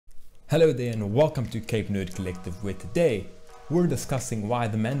Hello there and welcome to Cape Nerd Collective, where today we're discussing why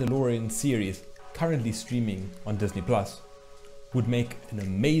the Mandalorian series, currently streaming on Disney Plus, would make an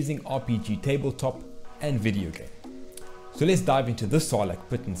amazing RPG tabletop and video game. So let's dive into this Sarlacc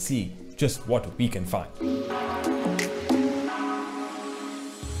pit and see just what we can find.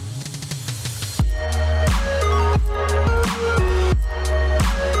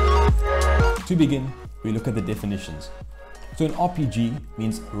 To begin, we look at the definitions. So an RPG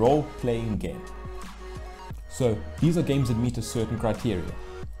means role-playing game. So these are games that meet a certain criteria.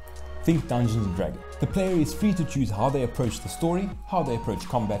 Think Dungeons & Dragons. The player is free to choose how they approach the story, how they approach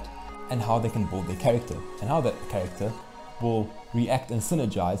combat, and how they can build their character, and how that character will react and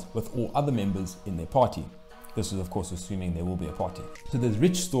synergize with all other members in their party. This is of course assuming there will be a party. So there's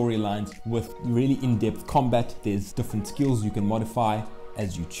rich storylines with really in-depth combat. There's different skills you can modify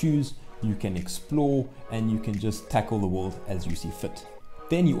as you choose. You can explore and you can just tackle the world as you see fit.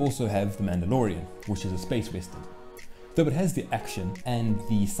 Then you also have the Mandalorian, which is a space western. Though it has the action and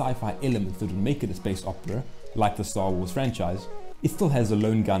the sci-fi elements that would make it a space opera, like the Star Wars franchise, it still has a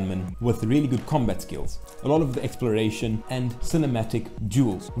lone gunman with really good combat skills, a lot of the exploration and cinematic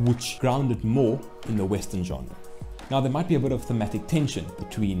duels, which ground it more in the western genre. Now there might be a bit of thematic tension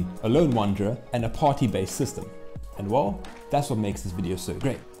between a lone wanderer and a party-based system, and well, that's what makes this video so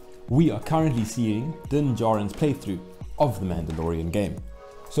great. We are currently seeing Din Djarin's playthrough of the Mandalorian game.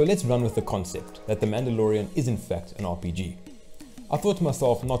 So let's run with the concept that the Mandalorian is in fact an RPG. I thought to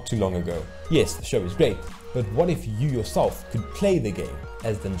myself not too long ago, yes, the show is great, but what if you yourself could play the game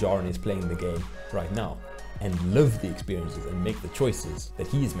as Din Djarin is playing the game right now and live the experiences and make the choices that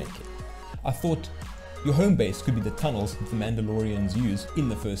he is making? I thought your home base could be the tunnels that the Mandalorians use in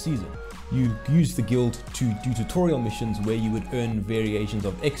the first season. You use the guild to do tutorial missions where you would earn variations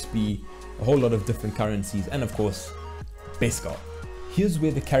of XP, a whole lot of different currencies, and of course, Beskar. Here's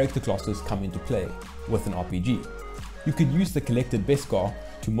where the character classes come into play with an RPG. You could use the collected Beskar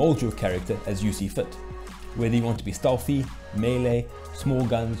to mold your character as you see fit. Whether you want to be stealthy, melee, small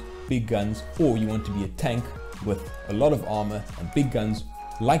guns, big guns, or you want to be a tank with a lot of armor and big guns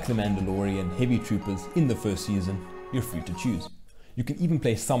like the Mandalorian heavy troopers in the first season, you're free to choose. You can even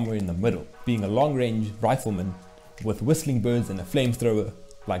play somewhere in the middle, being a long-range rifleman with whistling birds and a flamethrower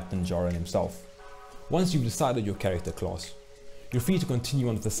like Din Djarin himself. Once you've decided your character class, you're free to continue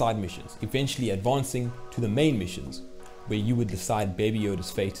on with the side missions, eventually advancing to the main missions, where you would decide Baby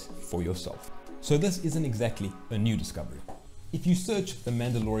Yoda's fate for yourself. So this isn't exactly a new discovery. If you search the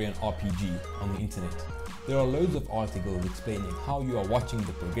Mandalorian RPG on the internet, there are loads of articles explaining how you are watching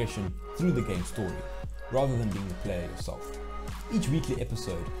the progression through the game story, rather than being the player yourself. Each weekly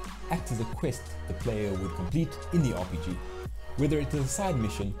episode acts as a quest the player would complete in the RPG, whether it is a side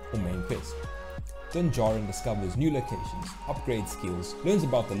mission or main quest. Din Djarin discovers new locations, upgrades skills, learns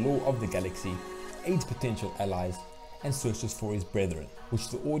about the lore of the galaxy, aids potential allies, and searches for his brethren, which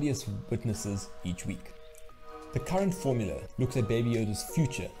the audience witnesses each week. The current formula looks at Baby Yoda's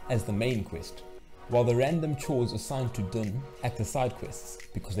future as the main quest, while the random chores assigned to Din act as side quests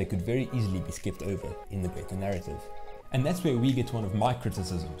because they could very easily be skipped over in the greater narrative. And that's where we get to one of my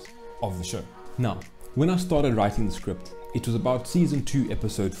criticisms of the show. Now, when I started writing the script, it was about season 2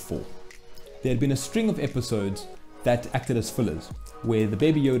 episode 4. There had been a string of episodes that acted as fillers, where the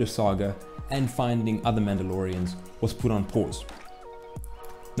Baby Yoda saga and finding other Mandalorians was put on pause.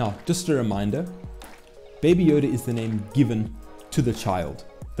 Now, just a reminder, Baby Yoda is the name given to the child,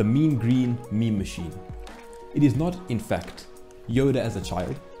 the mean green meme machine. It is not, in fact, Yoda as a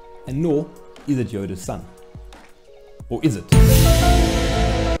child, and nor is it Yoda's son. Or is it?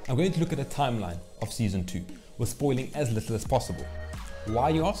 I'm going to look at a timeline of season 2, with spoiling as little as possible. Why,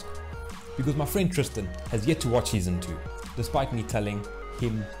 you ask? Because my friend Tristan has yet to watch season 2, despite me telling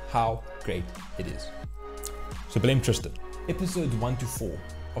him how great it is. So blame Tristan. Episodes 1 to 4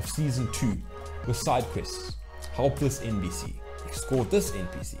 of season 2 were side quests. Help this NPC, escort this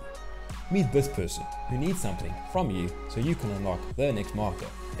NPC, meet this person who needs something from you so you can unlock their next marker,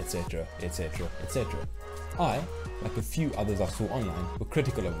 etc, etc, etc. I, like a few others I saw online, were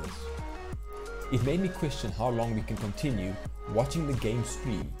critical of this. It made me question how long we can continue watching the game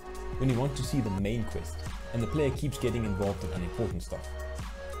stream when we want to see the main quest and the player keeps getting involved in unimportant stuff.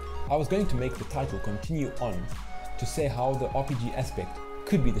 I was going to make the title continue on to say how the RPG aspect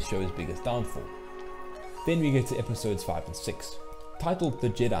could be the show's biggest downfall. Then we get to episodes 5 and 6. Titled The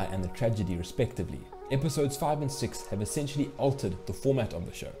Jedi and the Tragedy respectively, episodes 5 and 6 have essentially altered the format of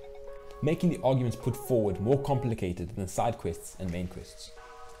the show, making the arguments put forward more complicated than side quests and main quests.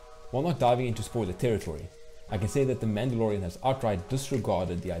 While not diving into spoiler territory, I can say that The Mandalorian has outright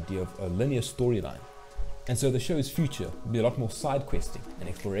disregarded the idea of a linear storyline and so the show's future will be a lot more side questing and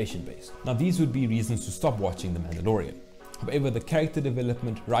exploration based. Now these would be reasons to stop watching The Mandalorian. However, the character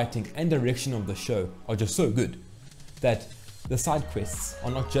development, writing and direction of the show are just so good that the side quests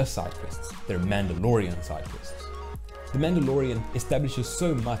are not just side quests, they're Mandalorian side quests. The Mandalorian establishes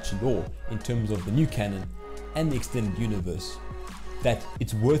so much lore in terms of the new canon and the extended universe that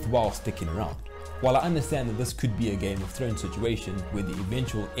it's worthwhile sticking around. While I understand that this could be a Game of Thrones situation where the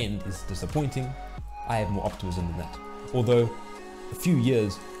eventual end is disappointing, I have more optimism than that. Although a few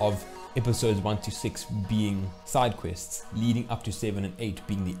years of episodes 1 to 6 being side quests, leading up to 7 and 8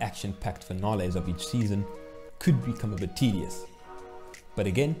 being the action-packed finales of each season, could become a bit tedious. But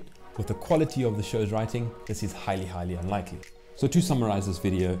again, with the quality of the show's writing, this is highly unlikely. So to summarize this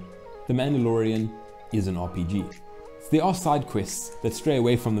video, The Mandalorian is an RPG. There are side quests that stray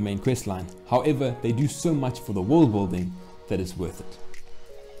away from the main quest line, however they do so much for the world building that it's worth it.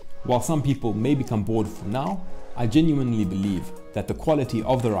 While some people may become bored for now, I genuinely believe that the quality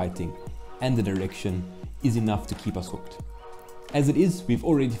of the writing and the direction is enough to keep us hooked. As it is, we've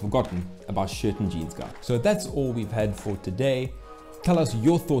already forgotten about Shirt and Jeans guy. So that's all we've had for today. Tell us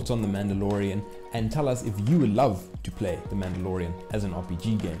your thoughts on The Mandalorian and tell us if you would love to play The Mandalorian as an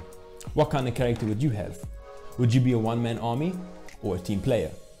RPG game. What kind of character would you have? Would you be a one-man army or a team player?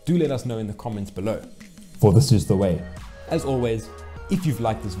 Do let us know in the comments below. For this is the way. As always, if you've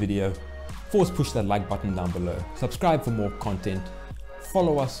liked this video, force push that like button down below. Subscribe for more content.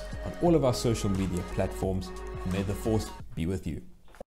 Follow us on all of our social media platforms, and may the force be with you.